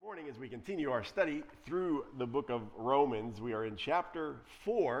we continue our study through the book of Romans. We are in chapter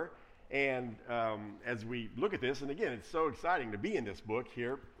 4, and as we look at this, and again, it's so exciting to be in this book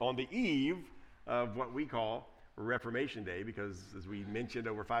here on the eve of what we call Reformation Day, because as we mentioned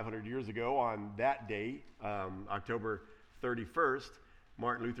over 500 years ago on that day, October 31st,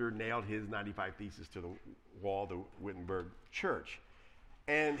 Martin Luther nailed his 95 Theses to the wall of the Wittenberg Church.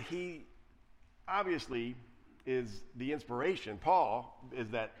 And he obviously is the inspiration. Paul is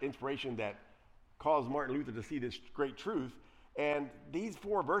that inspiration that caused Martin Luther to see this great truth. And these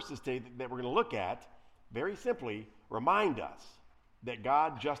 4 verses today that we're going to look at, very simply, remind us that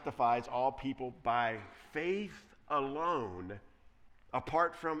God justifies all people by faith alone,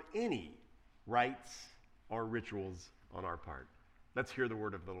 apart from any rites or rituals on our part. Let's hear the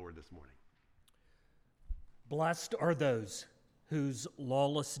word of the Lord this morning. Blessed are those whose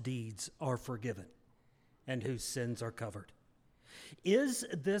lawless deeds are forgiven and whose sins are covered. Is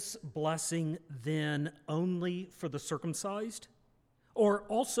this blessing then only for the circumcised, or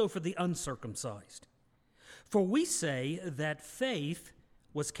also for the uncircumcised? For we say that faith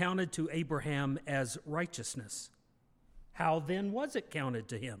was counted to Abraham as righteousness. How then was it counted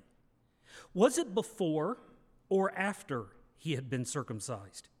to him? Was it before or after he had been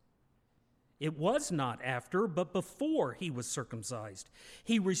circumcised? It was not after, but before he was circumcised.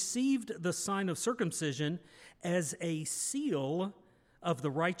 He received the sign of circumcision as a seal of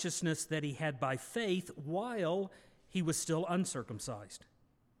the righteousness that he had by faith while he was still uncircumcised.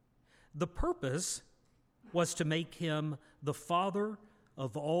 The purpose was to make him the father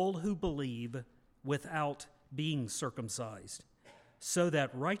of all who believe without being circumcised, so that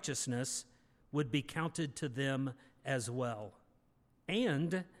righteousness would be counted to them as well,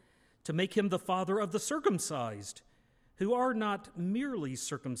 and to make him the father of the circumcised, who are not merely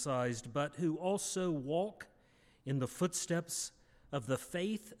circumcised, but who also walk in the footsteps of the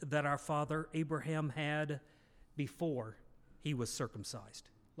faith that our father Abraham had before he was circumcised.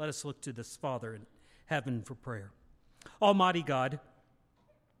 Let us look to this Father in heaven for prayer. Almighty God,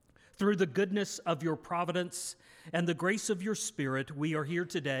 through the goodness of your providence and the grace of your Spirit, we are here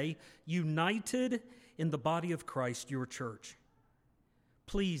today, united in the body of Christ, your church.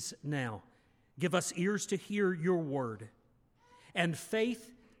 Please now give us ears to hear your word and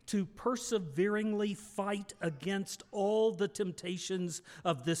faith to perseveringly fight against all the temptations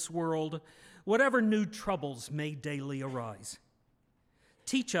of this world, whatever new troubles may daily arise.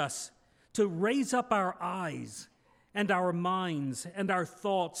 Teach us to raise up our eyes and our minds and our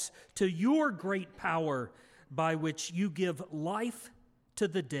thoughts to your great power by which you give life to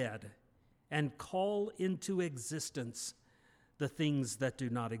the dead and call into existence the things that do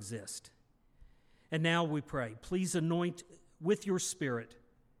not exist. And now we pray, please anoint with your Spirit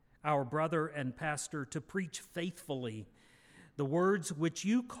our brother and pastor to preach faithfully the words which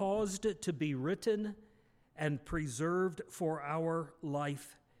you caused to be written and preserved for our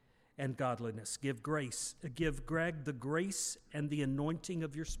life and godliness. Give Greg the grace and the anointing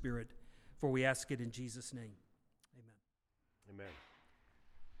of your Spirit, for we ask it in Jesus' name. Amen. Amen.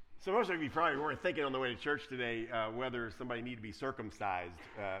 So most of you probably weren't thinking on the way to church today whether somebody needed to be circumcised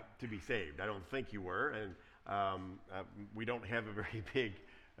to be saved. I don't think you were, and we don't have a very big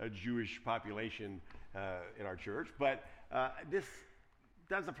Jewish population in our church, but this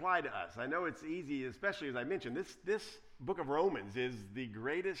does apply to us. I know it's easy, especially as I mentioned, this book of Romans is the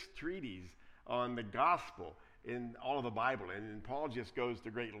greatest treatise on the gospel in all of the Bible, and Paul just goes to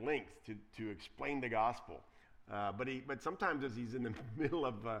great lengths to explain the gospel. But sometimes as he's in the middle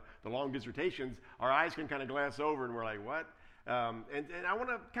of the long dissertations, our eyes can kind of glass over and we're like, what? And I want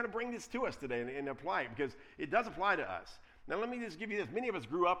to kind of bring this to us today and apply it, because it does apply to us. Now let me just give you this. Many of us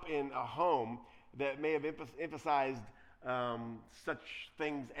grew up in a home that may have emphasized such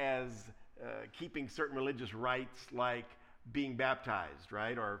things as keeping certain religious rites, like being baptized,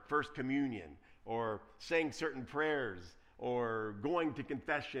 right? Or First Communion, or saying certain prayers, or going to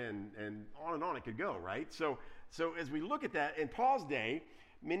confession, and on it could go, right? So as we look at that, in Paul's day,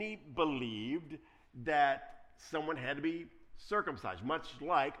 many believed that someone had to be circumcised, much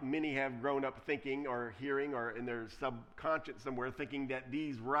like many have grown up thinking or hearing or in their subconscious somewhere thinking that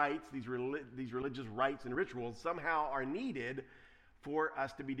these rites, these religious rites and rituals somehow are needed for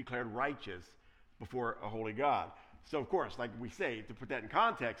us to be declared righteous before a holy God. So of course, like we say, to put that in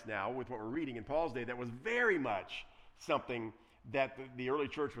context now with what we're reading in Paul's day, that was very much something that the early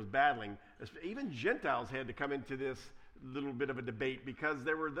church was battling. Even Gentiles had to come into this little bit of a debate, because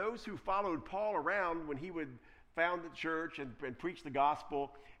there were those who followed Paul around when he would found the church and preach the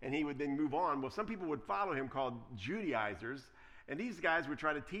gospel, and he would then move on. Well, some people would follow him, called Judaizers, and these guys would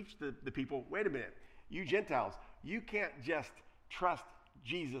try to teach the people, wait a minute, you Gentiles, you can't just trust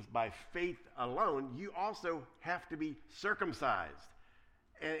Jesus by faith alone, you also have to be circumcised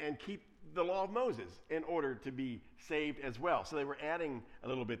and keep the law of Moses in order to be saved as well. So they were adding a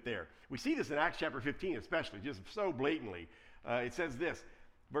little bit there. We see this in Acts chapter 15 especially, just so blatantly. It says this,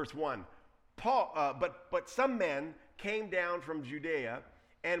 verse 1, but some men came down from Judea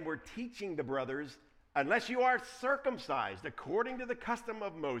and were teaching the brothers, unless you are circumcised according to the custom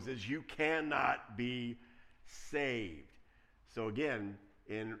of Moses, you cannot be saved. So again,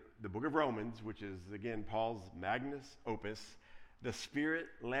 in the book of Romans, which is again Paul's magnus opus, the Spirit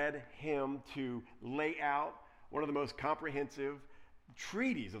led him to lay out one of the most comprehensive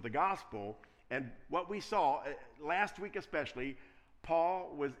treatises of the gospel. And what we saw last week especially,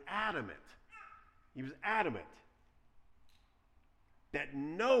 Paul was adamant. He was adamant that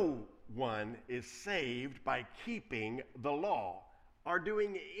no one is saved by keeping the law or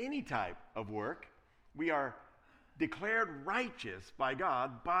doing any type of work. We are declared righteous by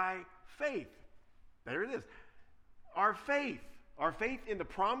God by faith. There it is. Our faith in the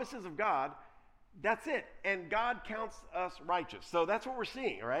promises of God, that's it. And God counts us righteous. So that's what we're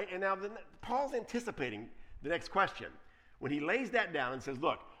seeing, all right? And now Paul's anticipating the next question when he lays that down and says,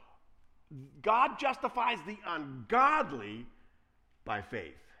 look, God justifies the ungodly by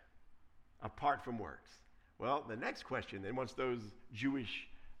faith, apart from works. Well, the next question then, once those Jewish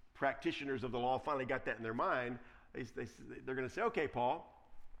practitioners of the law finally got that in their mind, they're going to say, okay, Paul,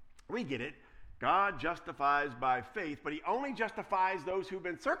 we get it. God justifies by faith, but he only justifies those who've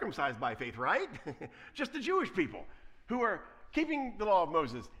been circumcised by faith, right? Just the Jewish people who are keeping the law of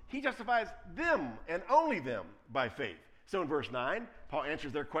Moses. He justifies them and only them by faith. So in verse 9, Paul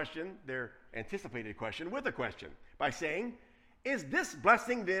answers their question, their anticipated question, with a question by saying, is this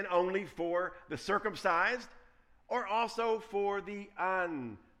blessing then only for the circumcised or also for the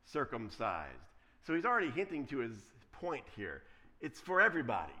uncircumcised? So he's already hinting to his point here. It's for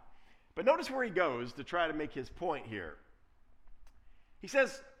everybody. But notice where he goes to try to make his point here. He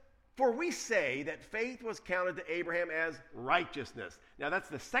says, for we say that faith was counted to Abraham as righteousness. Now that's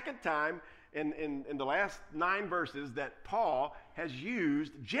the second time in the last 9 verses that Paul has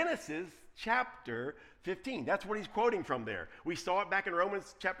used Genesis chapter 15. That's what he's quoting from there. We saw it back in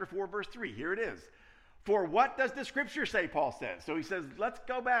Romans chapter 4, verse 3. Here it is. For what does the scripture say, Paul says? So he says, let's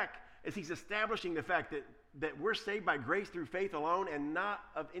go back as he's establishing the fact that we're saved by grace through faith alone and not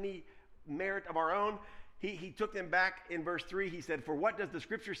of any merit of our own. He took them back in verse 3. He said, for what does the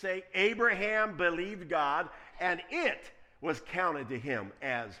scripture say? Abraham believed God, and it was counted to him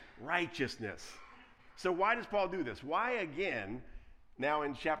as righteousness. So why does Paul do this? Why again, now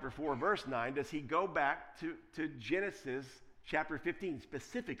in chapter 4, verse 9, does he go back to Genesis chapter 15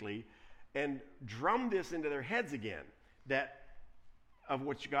 specifically and drum this into their heads again, that of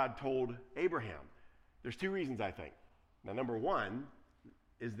which God told Abraham? There's 2 reasons, I think. Now, number 1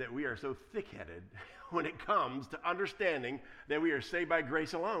 is that we are so thick-headed when it comes to understanding that we are saved by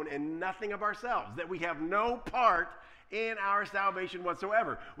grace alone and nothing of ourselves, that we have no part in our salvation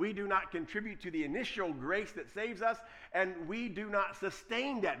whatsoever. We do not contribute to the initial grace that saves us, and we do not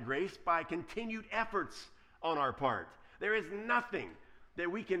sustain that grace by continued efforts on our part. There is nothing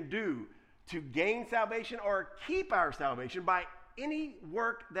that we can do to gain salvation or keep our salvation by any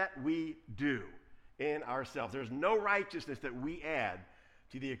work that we do in ourselves. There's no righteousness that we add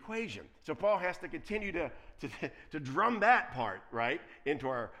to the equation. So Paul has to continue to drum that part, right, into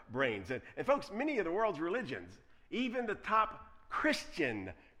our brains. And folks, many of the world's religions, even the top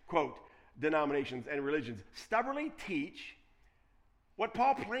Christian, quote, denominations and religions, stubbornly teach what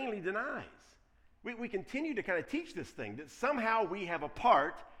Paul plainly denies. We continue to kind of teach this thing, that somehow we have a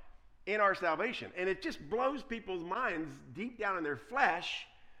part in our salvation. And it just blows people's minds deep down in their flesh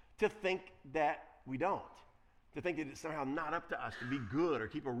to think that we don't. To think that it's somehow not up to us to be good or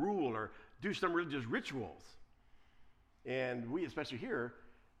keep a rule or do some religious rituals. And we, especially here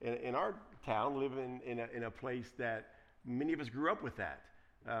in our town, live in a place that many of us grew up with that.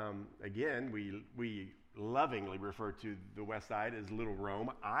 Again, we lovingly refer to the West Side as Little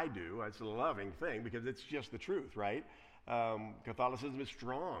Rome. I do. It's a loving thing because it's just the truth, right? Catholicism is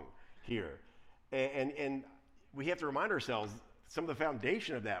strong here. And we have to remind ourselves some of the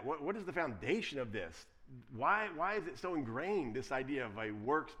foundation of that. What is the foundation of this? Why is it so ingrained, this idea of a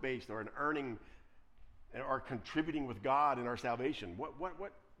works-based or an earning or contributing with God in our salvation?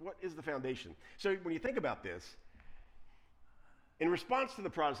 What is the foundation? So when you think about this, in response to the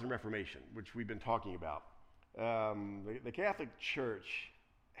Protestant Reformation, which we've been talking about, the Catholic Church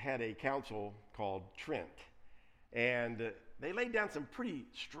had a council called Trent, and they laid down some pretty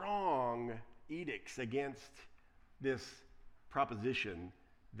strong edicts against this proposition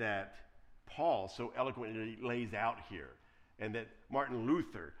that Paul so eloquently lays out here. and that Martin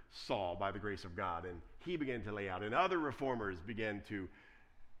Luther saw by the grace of God, and he began to lay out, and other reformers began to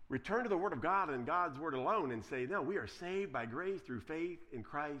return to the Word of God and God's Word alone and say, no, we are saved by grace through faith in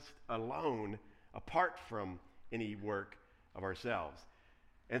Christ alone, apart from any work of ourselves.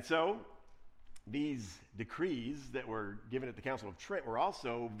 And so these decrees that were given at the Council of Trent were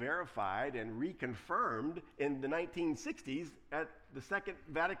also verified and reconfirmed in the 1960s at the Second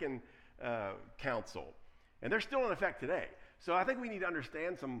Vatican Council. And they're still in effect today. So I think we need to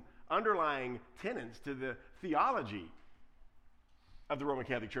understand some underlying tenets to the theology of the Roman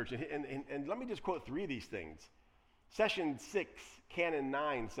Catholic Church. And let me just quote 3 of these things. Session 6, Canon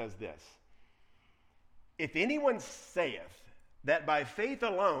 9 says this: if anyone saith that by faith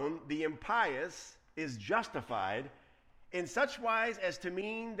alone the impious is justified, in such wise as to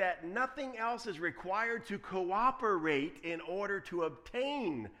mean that nothing else is required to cooperate in order to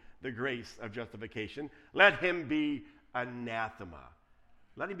obtain the grace of justification, let him be anathema.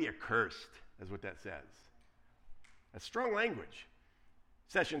 Let him be accursed, is what that says. That's strong language.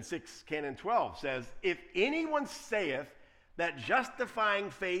 Session 6, Canon 12 says, if anyone saith that justifying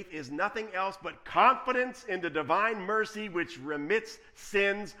faith is nothing else but confidence in the divine mercy which remits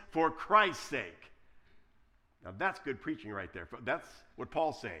sins for Christ's sake. Now that's good preaching right there. That's what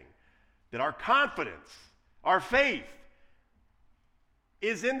Paul's saying. That our confidence, our faith,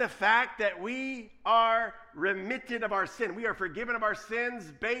 is in the fact that we are remitted of our sin. We are forgiven of our sins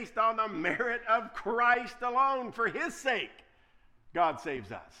based on the merit of Christ alone. For his sake, God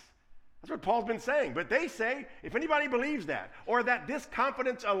saves us. That's what Paul's been saying. But they say, if anybody believes that, or that this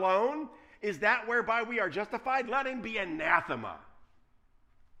confidence alone is that whereby we are justified, let him be anathema.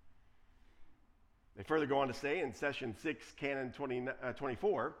 They further go on to say in Session 6, Canon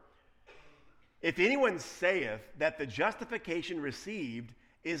 24, if anyone saith that the justification received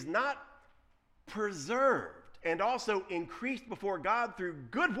is not preserved and also increased before God through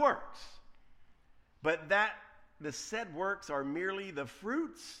good works, but that the said works are merely the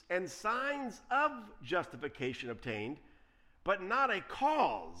fruits and signs of justification obtained, but not a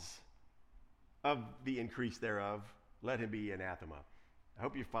cause of the increase thereof, let him be anathema. I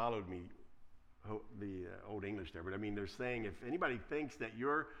hope you followed me, the Old English there, but I mean, they're saying if anybody thinks that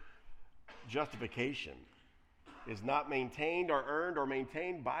your justification is not maintained or earned or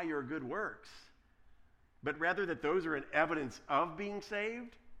maintained by your good works, but rather that those are an evidence of being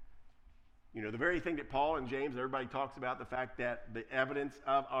saved, you know, the very thing that Paul and James, everybody talks about, the fact that the evidence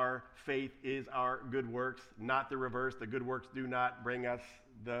of our faith is our good works, not the reverse. The good works do not bring us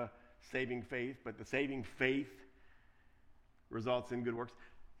the saving faith, but the saving faith results in good works.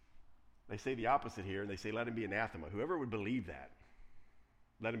 They say the opposite here, and they say, let him be anathema. Whoever would believe that,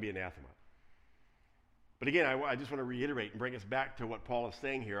 let him be anathema. But again, I just want to reiterate and bring us back to what Paul is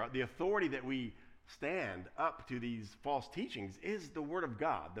saying here. The authority that we stand up to these false teachings is the Word of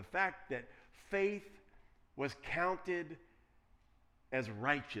God. The fact that faith was counted as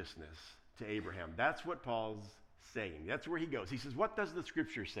righteousness to Abraham. That's what Paul's saying. That's where he goes. He says, what does the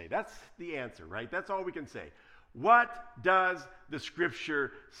Scripture say? That's the answer, right? That's all we can say. What does the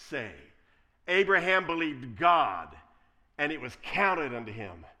Scripture say? Abraham believed God, and it was counted unto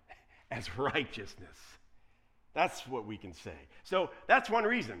him as righteousness. That's what we can say. So that's one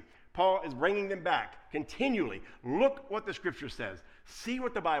reason Paul is bringing them back continually. Look what the Scripture says. See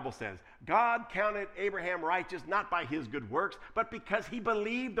what the Bible says. God counted Abraham righteous not by his good works, but because he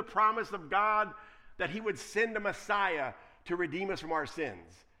believed the promise of God that he would send a Messiah to redeem us from our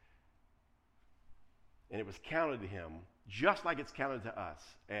sins. And it was counted to him just like it's counted to us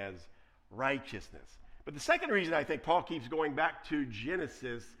as righteousness. But the second reason I think Paul keeps going back to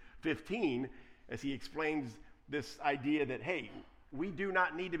Genesis 15 as he explains this idea that, hey, we do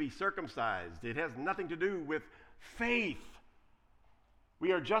not need to be circumcised. It has nothing to do with faith.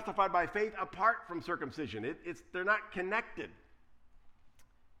 We are justified by faith apart from circumcision. They're not connected.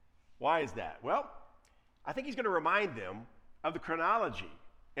 Why is that? Well, I think he's going to remind them of the chronology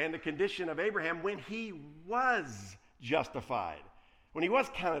and the condition of Abraham when he was justified, when he was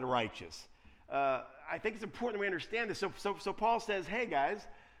counted righteous. I think it's important we understand this. So Paul says, hey guys,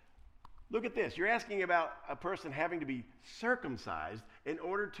 look at this. You're asking about a person having to be circumcised in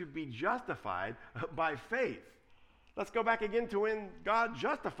order to be justified by faith. Let's go back again to when God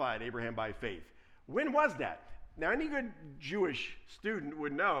justified Abraham by faith. When was that? Now, any good Jewish student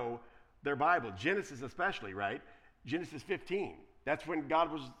would know their Bible, Genesis especially, right? Genesis 15. That's when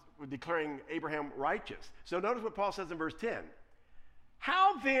God was declaring Abraham righteous. So notice what Paul says in verse 10.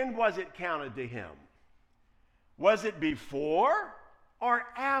 How then was it counted to him? Was it before or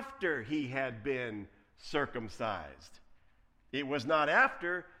after he had been circumcised? It was not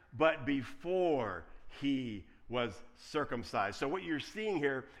after, but before he was circumcised. So what you're seeing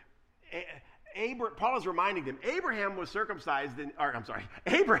here, Paul is reminding them, Abraham was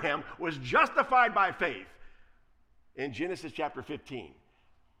justified by faith in Genesis chapter 15.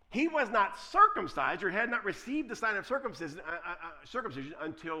 He was not circumcised or had not received the sign of circumcision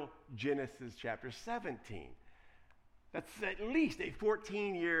until Genesis chapter 17. That's at least a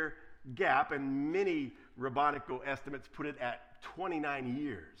 14-year gap, and many rabbinical estimates put it at 29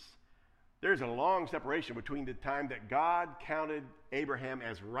 years. There's a long separation between the time that God counted Abraham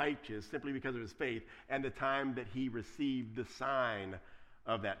as righteous simply because of his faith and the time that he received the sign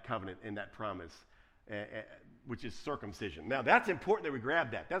of that covenant and that promise, which is circumcision. Now, that's important that we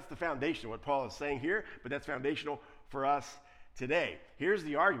grab that. That's the foundation of what Paul is saying here, but that's foundational for us today. Here's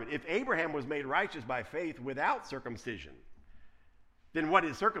the argument. If Abraham was made righteous by faith without circumcision, then what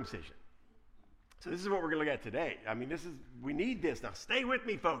is circumcision? So this is what we're going to look at today. I mean, we need this. Now, stay with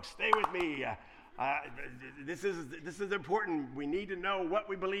me, folks. Stay with me. This is important. We need to know what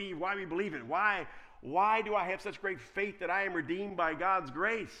we believe, why we believe it. Why do I have such great faith that I am redeemed by God's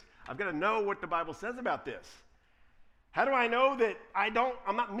grace? I've got to know what the Bible says about this. How do I know that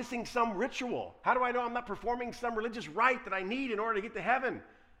I'm not missing some ritual? How do I know I'm not performing some religious rite that I need in order to get to heaven?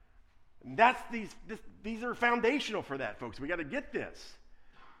 And these are foundational for that, folks. We got to get this.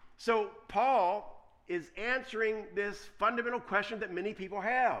 So Paul is answering this fundamental question that many people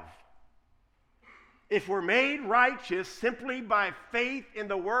have. If we're made righteous simply by faith in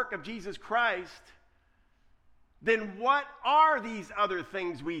the work of Jesus Christ, then what are these other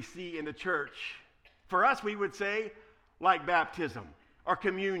things we see in the church? For us, we would say, like baptism or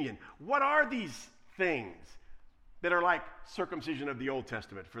communion. What are these things that are like circumcision of the Old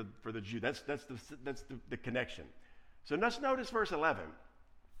Testament for the Jew? That's the connection. So let's notice verse 11.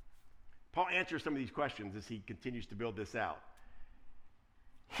 Paul answers some of these questions as he continues to build this out.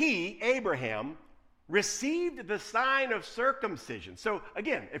 He, Abraham, received the sign of circumcision. So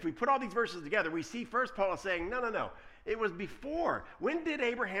again, if we put all these verses together, we see first Paul is saying, no. It was before. When did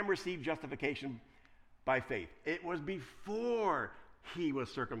Abraham receive justification by faith? It was before he was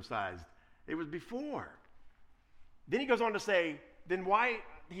circumcised. It was before. Then he goes on to say, then why,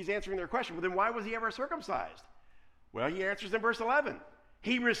 he's answering their question, well, then why was he ever circumcised? Well, he answers in verse 11.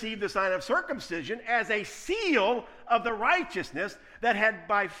 He received the sign of circumcision as a seal of the righteousness that he had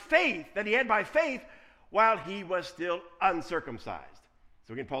by faith while he was still uncircumcised.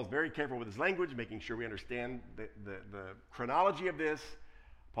 So again, Paul's very careful with his language, making sure we understand the chronology of this.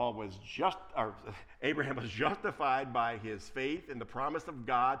 Abraham was justified by his faith in the promise of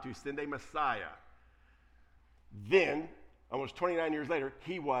God to send a Messiah. Then, almost 29 years later,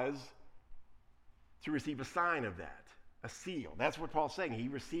 he was to receive a sign of that. A seal. That's what Paul's saying. He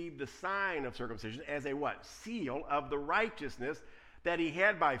received the sign of circumcision as a what? Seal of the righteousness that he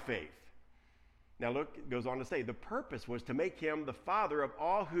had by faith. Now look, it goes on to say, the purpose was to make him the father of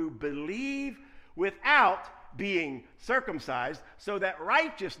all who believe without being circumcised, so that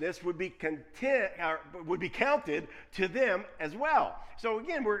righteousness would be counted to them as well. So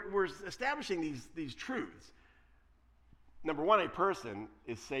again, we're establishing these truths. Number one, a person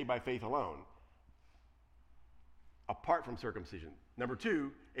is saved by faith alone, apart from circumcision. Number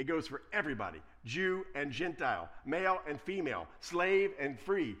two, it goes for everybody, Jew and Gentile, male and female, slave and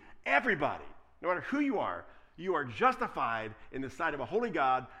free. Everybody, no matter who you are justified in the sight of a holy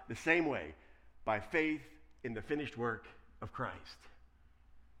God the same way, by faith in the finished work of Christ.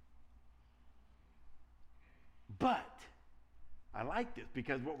 But I like this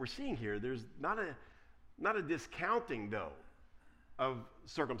because what we're seeing here, there's not a discounting, though, of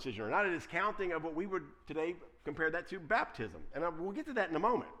circumcision, or not a discounting of what we would today compare that to baptism. And we'll get to that in a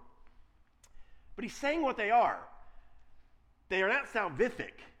moment. But he's saying what they are. They are not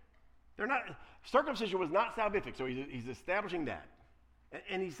salvific. Circumcision was not salvific, so he's establishing that.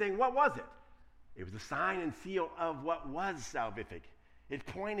 And he's saying, what was it? It was the sign and seal of what was salvific. It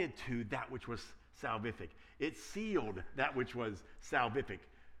pointed to that which was salvific. It sealed that which was salvific.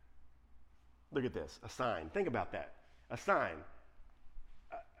 Look at this, a sign. Think about that. A sign.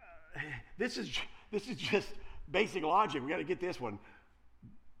 This is just basic logic. We got to get this one.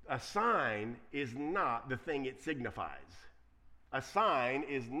 A sign is not the thing it signifies. A sign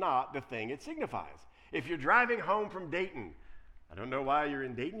is not the thing it signifies. If you're driving home from Dayton, I don't know why you're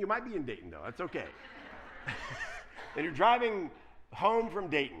in Dayton. You might be in Dayton, though. That's okay. And you're driving home from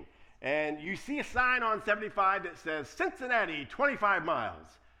Dayton, and you see a sign on 75 that says, Cincinnati, 25 miles.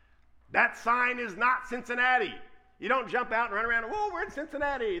 That sign is not Cincinnati. You don't jump out and run around, oh, we're in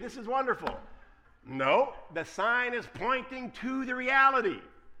Cincinnati. This is wonderful. No, the sign is pointing to the reality.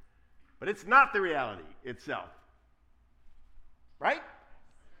 But it's not the reality itself. Right?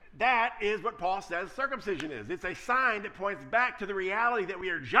 that is what Paul says circumcision is. It's a sign that points back to the reality that we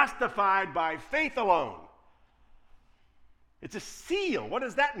are justified by faith alone. It's a seal. What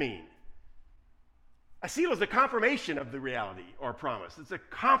does that mean? A seal is a confirmation of the reality or promise. It's a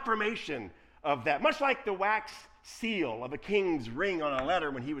confirmation of that. Much like the wax seal of a king's ring on a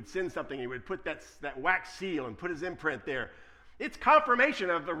letter, when he would send something, he would put that wax seal and put his imprint there. It's confirmation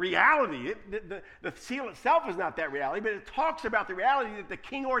of the reality. The seal itself is not that reality, but it talks about the reality that the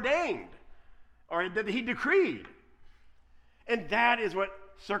king ordained or that he decreed. And that is what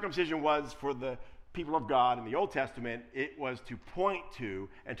circumcision was for the people of God in the Old Testament. It was to point to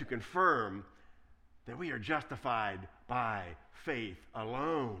and to confirm that we are justified by faith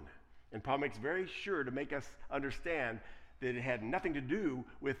alone. And Paul makes very sure to make us understand that it had nothing to do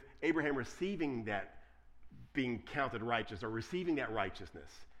with Abraham receiving that, being counted righteous or receiving that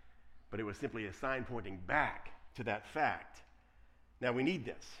righteousness, but it was simply a sign pointing back to that fact. Now we need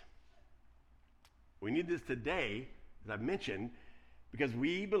this. We need this today, as I've mentioned, because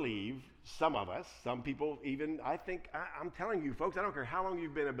we believe, some of us, some people even, I'm telling you folks, I don't care how long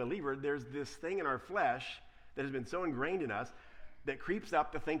you've been a believer, there's this thing in our flesh that has been so ingrained in us that creeps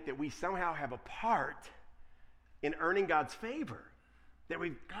up to think that we somehow have a part in earning God's favor, that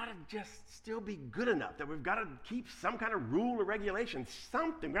we've got to just still be good enough, that we've got to keep some kind of rule or regulation,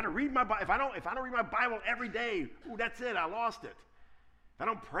 something. We've got to read my Bible. If I don't read my Bible every day, that's it, I lost it. If I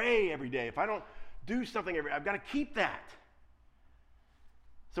don't pray every day, if I don't do something every day, I've got to keep that.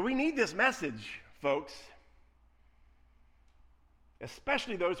 So we need this message, folks,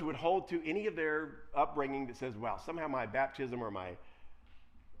 especially those who would hold to any of their upbringing that says, well, somehow my baptism or my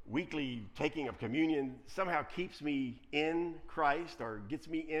weekly taking of communion somehow keeps me in Christ or gets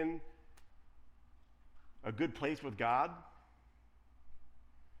me in a good place with God.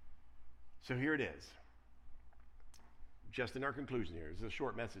 So here it is. Just in our conclusion here. It's a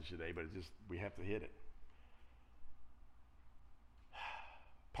short message today, but we have to hit it.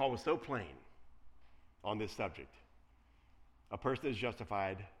 Paul was so plain on this subject. A person is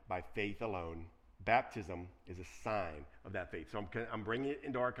justified by faith alone. Baptism is a sign of that faith. So I'm bringing it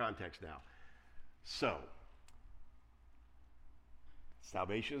into our context now. So,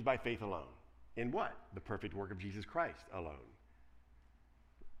 salvation is by faith alone. In what? The perfect work of Jesus Christ alone.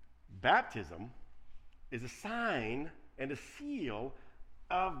 Baptism is a sign and a seal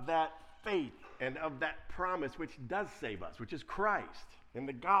of that faith and of that promise which does save us, which is Christ and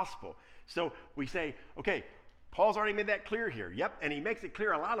the gospel. So we say, okay, Paul's already made that clear here. Yep, and he makes it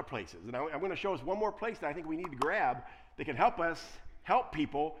clear a lot of places. And I'm going to show us one more place that I think we need to grab that can help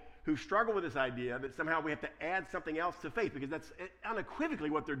people who struggle with this idea that somehow we have to add something else to faith, because that's unequivocally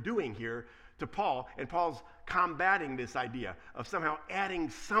what they're doing here to Paul, and Paul's combating this idea of somehow adding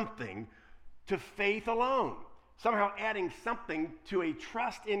something to faith alone, somehow adding something to a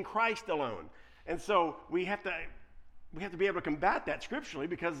trust in Christ alone. And so we have to be able to combat that scripturally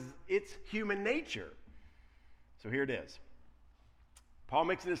because it's human nature. So here it is. Paul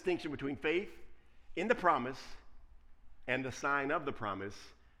makes a distinction between faith in the promise and the sign of the promise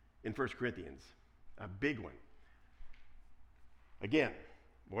in 1 Corinthians. A big one. Again,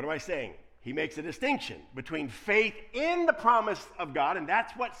 what am I saying? He makes a distinction between faith in the promise of God, and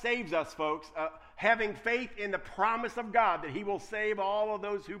that's what saves us, folks. Having faith in the promise of God that he will save all of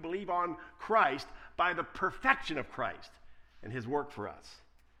those who believe on Christ by the perfection of Christ and his work for us.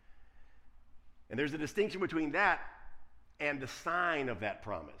 And there's a distinction between that and the sign of that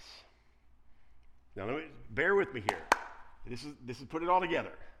promise. Now, bear with me here. This is put it all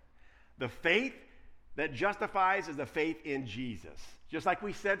together. The faith that justifies is the faith in Jesus. Just like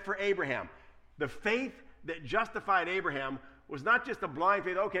we said for Abraham. The faith that justified Abraham was not just a blind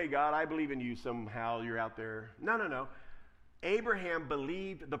faith, okay, God, I believe in you somehow, you're out there. No. Abraham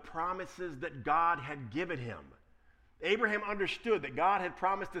believed the promises that God had given him. Abraham understood that God had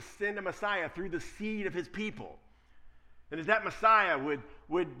promised to send a Messiah through the seed of his people. And that Messiah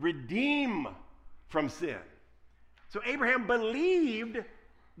would redeem from sin. So Abraham believed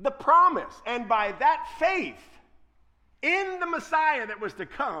the promise. And by that faith in the Messiah that was to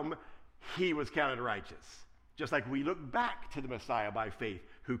come, he was counted righteous. Just like we look back to the Messiah by faith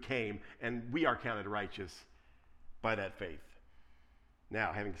who came, and we are counted righteous by that faith.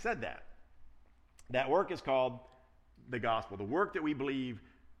 Now, having said that, that work is called the gospel. The work that we believe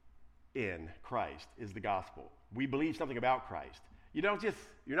in Christ is the gospel. We believe something about Christ. You're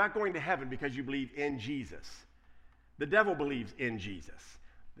not going to heaven because you believe in Jesus. The devil believes in Jesus.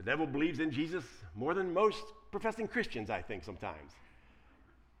 The devil believes in Jesus more than most professing Christians, I think, sometimes.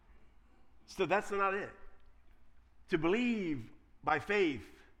 So that's not it. To believe by faith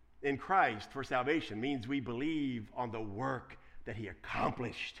in Christ for salvation means we believe on the work that he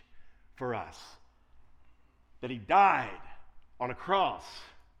accomplished for us. That he died on a cross,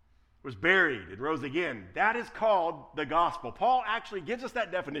 was buried, and rose again. That is called the gospel. Paul actually gives us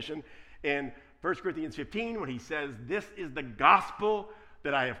that definition in 1 Corinthians 15 when he says, this is the gospel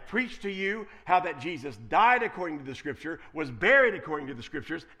that I have preached to you, how that Jesus died according to the Scripture, was buried according to the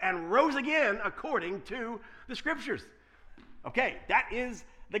Scriptures, and rose again according to the Scriptures. Okay, that is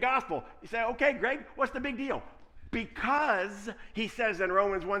the gospel. You say, okay, Greg, what's the big deal? Because he says in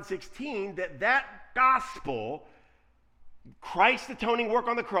Romans 1:16 that gospel, Christ's atoning work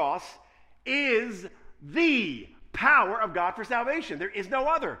on the cross, is the power of God for salvation. There is no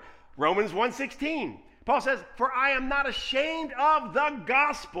other. Romans 1:16. Paul says, for I am not ashamed of the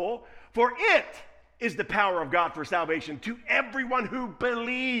gospel, for it is the power of God for salvation to everyone who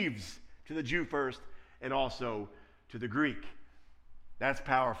believes, to the Jew first and also to the Greek. That's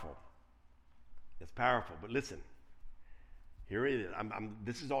powerful. That's powerful. But listen, here it is.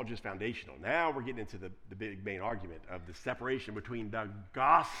 This is all just foundational. Now we're getting into the big main argument of the separation between the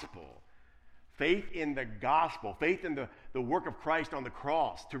gospel, faith in the gospel, faith in the work of Christ on the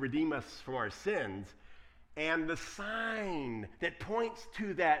cross to redeem us from our sins, and the sign that points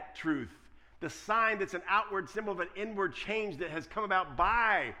to that truth, the sign that's an outward symbol of an inward change that has come about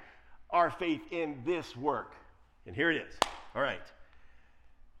by our faith in this work. And here it is. All right.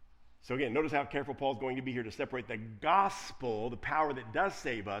 So again, notice how careful Paul's going to be here to separate the gospel, the power that does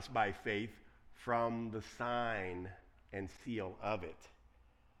save us by faith, from the sign and seal of it.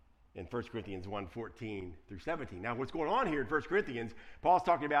 In 1 Corinthians 1:14 through 17. Now, what's going on here in 1 Corinthians, Paul's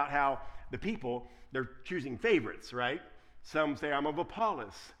talking about how the people, they're choosing favorites, right? Some say, I'm of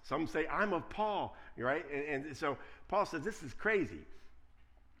Apollos. Some say, I'm of Paul, right? And so Paul says, this is crazy.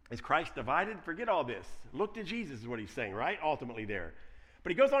 Is Christ divided? Forget all this. Look to Jesus is what he's saying, right? Ultimately there.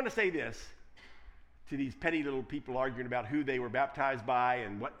 But he goes on to say this to these petty little people arguing about who they were baptized by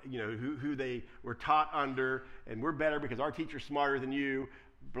and what, who they were taught under, and we're better because our teacher's smarter than you,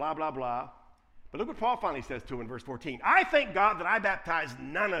 blah, blah, blah. But look what Paul finally says to him in verse 14. I thank God that I baptized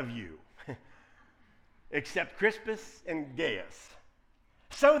none of you except Crispus and Gaius,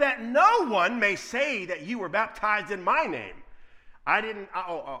 so that no one may say that you were baptized in my name.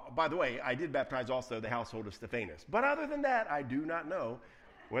 By the way, I did baptize also the household of Stephanas. But other than that, I do not know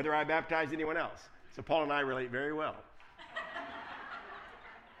whether I baptized anyone else. So Paul and I relate very well.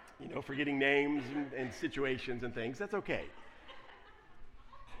 Forgetting names and situations and things, that's okay.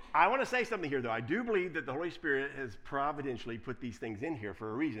 I want to say something here, though. I do believe that the Holy Spirit has providentially put these things in here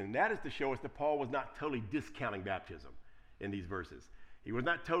for a reason. And that is to show us that Paul was not totally discounting baptism in these verses. He was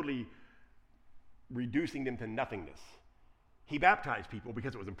not totally reducing them to nothingness. He baptized people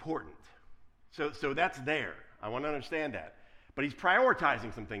because it was important. So that's there. I want to understand that. But he's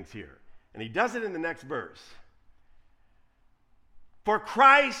prioritizing some things here. And he does it in the next verse. For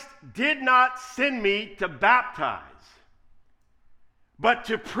Christ did not send me to baptize, but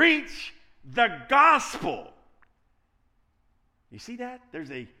to preach the gospel. You see that?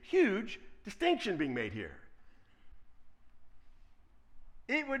 There's a huge distinction being made here.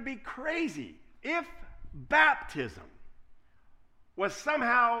 It would be crazy if baptism was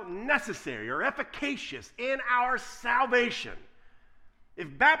somehow necessary or efficacious in our salvation.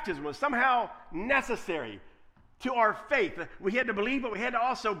 If baptism was somehow necessary to our faith, we had to believe, but we had to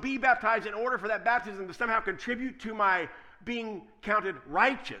also be baptized in order for that baptism to somehow contribute to my being counted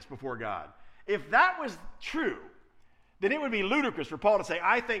righteous before God. If that was true, then it would be ludicrous for Paul to say,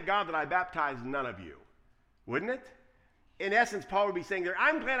 I thank God that I baptized none of you. Wouldn't it? In essence, Paul would be saying there,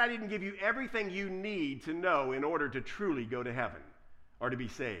 I'm glad I didn't give you everything you need to know in order to truly go to heaven or to be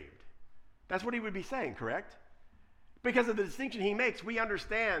saved. That's what he would be saying, correct? Because of the distinction he makes, we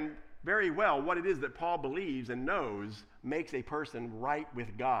understand very well what it is that Paul believes and knows makes a person right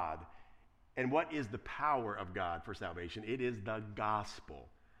with God. And what is the power of God for salvation? It is the gospel.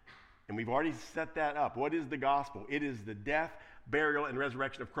 And we've already set that up. What is the gospel? It is the death, burial, and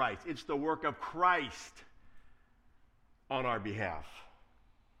resurrection of Christ. It's the work of Christ on our behalf.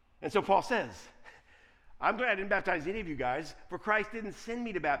 And so Paul says, I'm glad I didn't baptize any of you guys, for Christ didn't send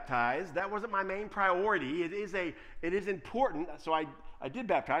me to baptize. That wasn't my main priority. It is important, so I did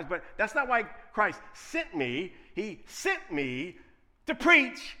baptize, but that's not why Christ sent me. He sent me to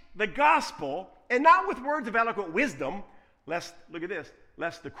preach the gospel, and not with words of eloquent wisdom, lest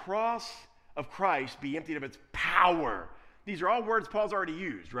the cross of Christ be emptied of its power. These are all words Paul's already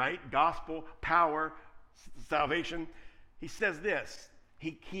used, right? Gospel, power, salvation. He says this.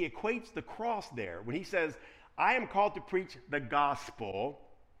 He equates the cross there. When he says, I am called to preach the gospel,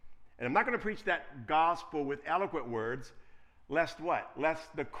 and I'm not going to preach that gospel with eloquent words, Lest what? Lest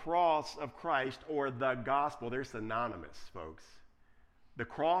the cross of Christ or the gospel, they're synonymous, folks. The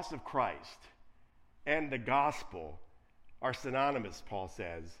cross of Christ and the gospel are synonymous, Paul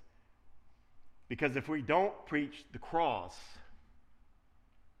says, because if we don't preach the cross,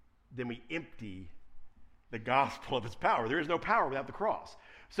 then we empty the gospel of its power. There is no power without the cross.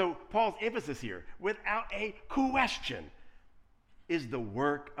 So Paul's emphasis here, without a question, is the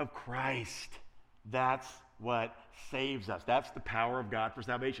work of Christ. That's what saves us. That's the power of God for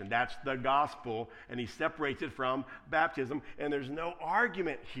salvation. That's the gospel, and he separates it from baptism, and there's no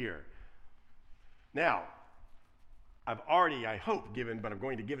argument here. Now, I've already, I hope, given, but I'm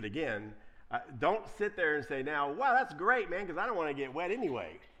going to give it again. Don't sit there and say, now, wow, that's great, man, because I don't want to get wet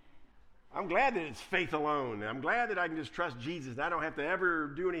anyway. I'm glad that it's faith alone. I'm glad that I can just trust Jesus. And I don't have to ever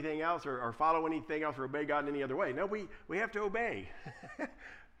do anything else or follow anything else or obey God in any other way. No, we have to obey.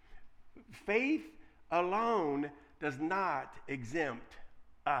 Faith alone does not exempt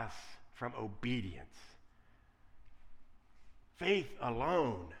us from obedience. Faith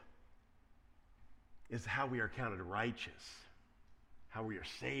alone is how we are counted righteous, how we are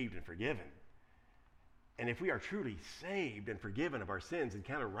saved and forgiven. And if we are truly saved and forgiven of our sins and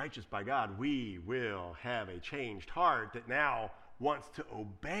counted righteous by God, we will have a changed heart that now wants to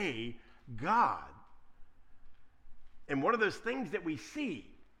obey God. And one of those things that we see,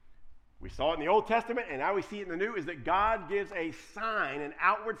 we saw it in the Old Testament and now we see it in the New, is that God gives a sign, an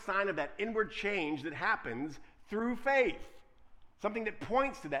outward sign of that inward change that happens through faith. Something that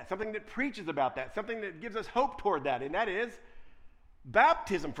points to that, something that preaches about that, something that gives us hope toward that, and that is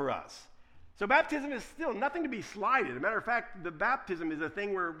baptism for us. So baptism is still nothing to be slighted. As a matter of fact, the baptism is a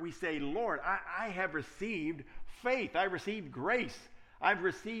thing where we say, Lord, I have received faith. I received grace. I've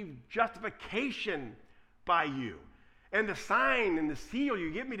received justification by you. And the sign and the seal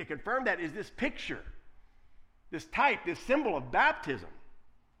you give me to confirm that is this picture, this type, this symbol of baptism.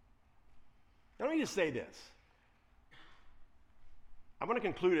 Now, let me just say this. I'm going to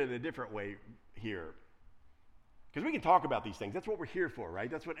conclude it in a different way here. Because we can talk about these things. That's what we're here for,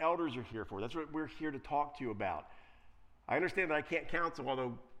 right? That's what elders are here for. That's what we're here to talk to you about. I understand that I can't counsel,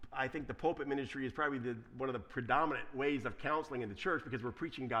 although I think the pulpit ministry is probably one of the predominant ways of counseling in the church because we're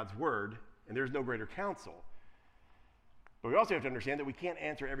preaching God's word, and there's no greater counsel. But we also have to understand that we can't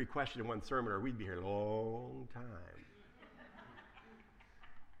answer every question in one sermon or we'd be here a long time.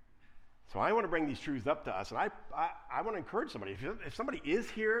 So I want to bring these truths up to us, and I want to encourage somebody. If somebody is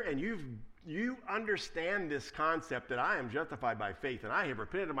here and you understand this concept that I am justified by faith and I have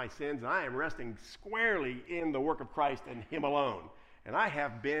repented of my sins and I am resting squarely in the work of Christ and him alone, and I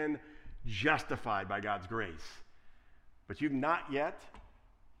have been justified by God's grace, but you've not yet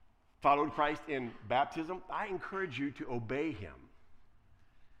followed Christ in baptism, I encourage you to obey him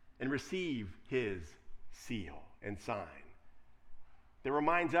and receive his seal and sign that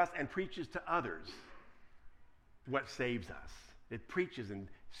reminds us and preaches to others what saves us. It preaches and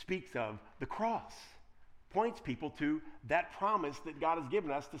speaks of the cross, points people to that promise that God has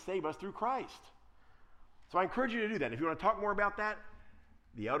given us to save us through Christ. So I encourage you to do that. If you want to talk more about that,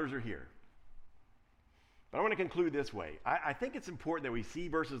 the elders are here. But I want to conclude this way. I think it's important that we see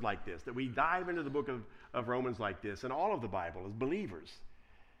verses like this, that we dive into the book of Romans like this, and all of the Bible as believers,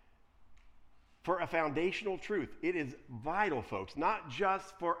 for a foundational truth. It is vital, folks, not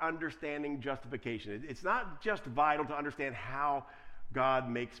just for understanding justification. It's not just vital to understand how God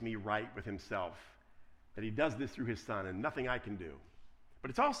makes me right with himself, that he does this through his Son and nothing I can do.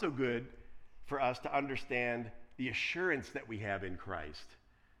 But it's also good for us to understand the assurance that we have in Christ.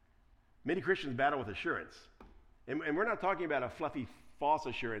 Many Christians battle with assurance. And we're not talking about a fluffy, false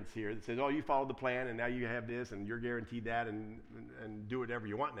assurance here that says, oh, you followed the plan and now you have this and you're guaranteed that and do whatever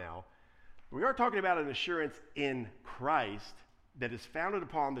you want now. We are talking about an assurance in Christ that is founded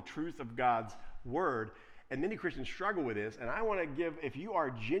upon the truth of God's word. And many Christians struggle with this. And I want to give, if you are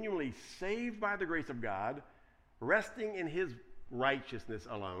genuinely saved by the grace of God, resting in his righteousness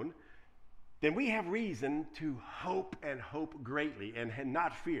alone, then we have reason to hope and hope greatly and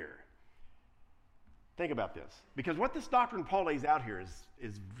not fear. Think about this. Because what this doctrine Paul lays out here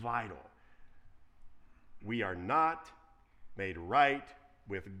is vital. We are not made right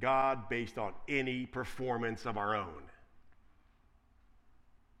with God based on any performance of our own,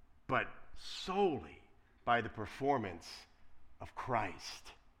 but solely by the performance of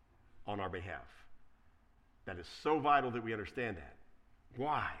Christ on our behalf. That is so vital that we understand that.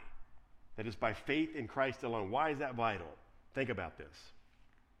 Why? That is by faith in Christ alone. Why is that vital? Think about this.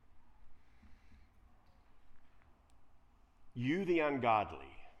 You, the ungodly,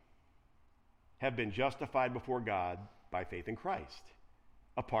 have been justified before God by faith in Christ,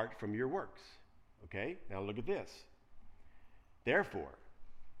 apart from your works. Okay? Now look at this. Therefore,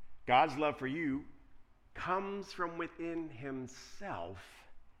 God's love for you comes from within himself,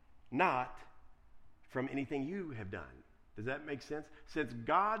 not from anything you have done. Does that make sense? Since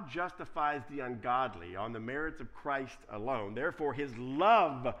God justifies the ungodly on the merits of Christ alone, therefore his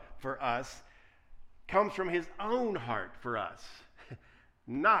love for us comes from his own heart for us,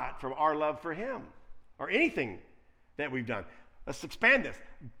 not from our love for him or anything that we've done. Let's expand this.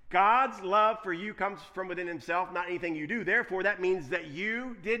 God's love for you comes from within himself, not anything you do. Therefore, that means that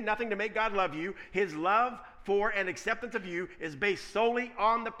you did nothing to make God love you. His love for and acceptance of you is based solely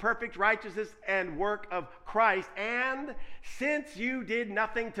on the perfect righteousness and work of Christ. And since you did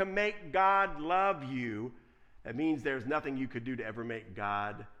nothing to make God love you, that means there's nothing you could do to ever make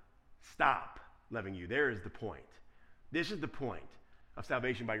God stop loving you. There is the point. This is the point of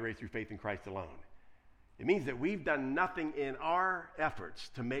salvation by grace through faith in Christ alone. It means that we've done nothing in our efforts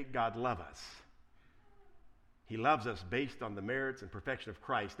to make God love us. He loves us based on the merits and perfection of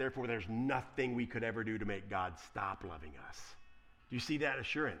Christ. Therefore, there's nothing we could ever do to make God stop loving us. Do you see that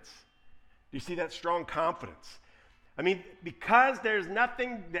assurance? Do you see that strong confidence? I mean, because there's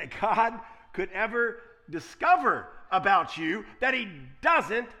nothing that God could ever discover about you that he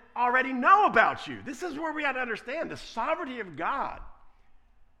doesn't already know about you. This is where we have to understand the sovereignty of God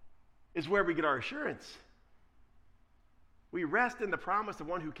is where we get our assurance. We rest in the promise of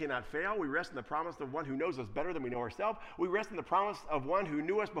one who cannot fail. We rest in the promise of one who knows us better than we know ourselves. We rest in the promise of one who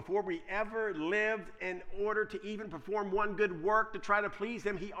knew us before we ever lived in order to even perform one good work to try to please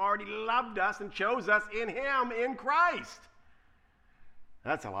him. He already loved us and chose us in him, in Christ.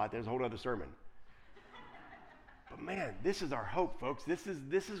 That's a lot. There's a whole other sermon. But man, this is our hope, folks. This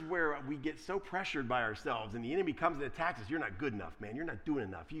is where we get so pressured by ourselves, and the enemy comes and attacks us. You're not good enough, man. You're not doing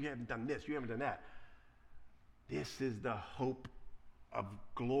enough. You haven't done this. You haven't done that. This is the hope of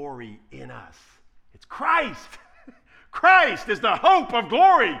glory in us. It's Christ. Christ is the hope of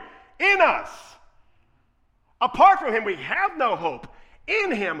glory in us. Apart from him, we have no hope.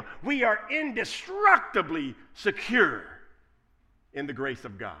 In him, we are indestructibly secure in the grace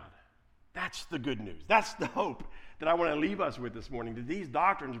of God. That's the good news. That's the hope that I want to leave us with this morning, that these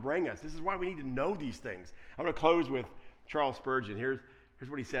doctrines bring us. This is why we need to know these things. I'm going to close with Charles Spurgeon. Here's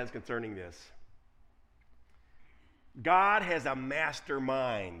what he says concerning this. God has a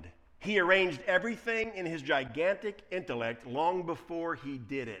mastermind. He arranged everything in his gigantic intellect long before he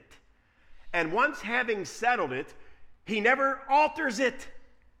did it. And once having settled it, he never alters it.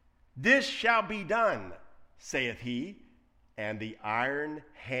 This shall be done, saith he, and the iron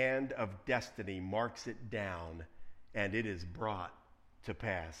hand of destiny marks it down, and it is brought to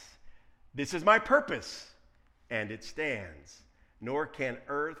pass. This is my purpose, and it stands, nor can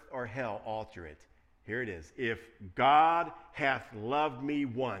earth or hell alter it. Here it is. If God hath loved me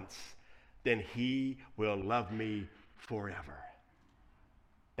once, then he will love me forever.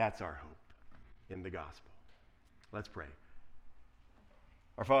 That's our hope in the gospel. Let's pray.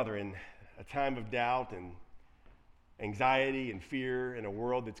 Our Father, in a time of doubt and anxiety and fear in a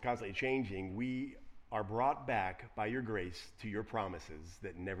world that's constantly changing, we are brought back by your grace to your promises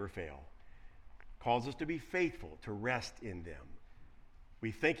that never fail. Calls us to be faithful, to rest in them.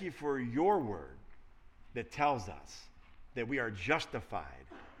 We thank you for your word that tells us that we are justified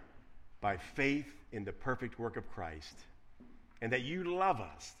by faith in the perfect work of Christ, and that you love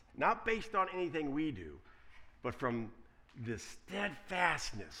us, not based on anything we do, but from the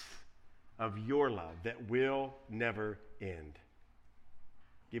steadfastness of your love that will never end.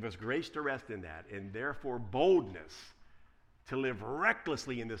 Give us grace to rest in that, and therefore boldness to live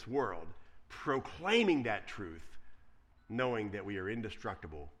recklessly in this world, proclaiming that truth, knowing that we are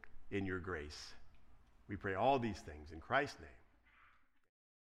indestructible in your grace. We pray all these things in Christ's name.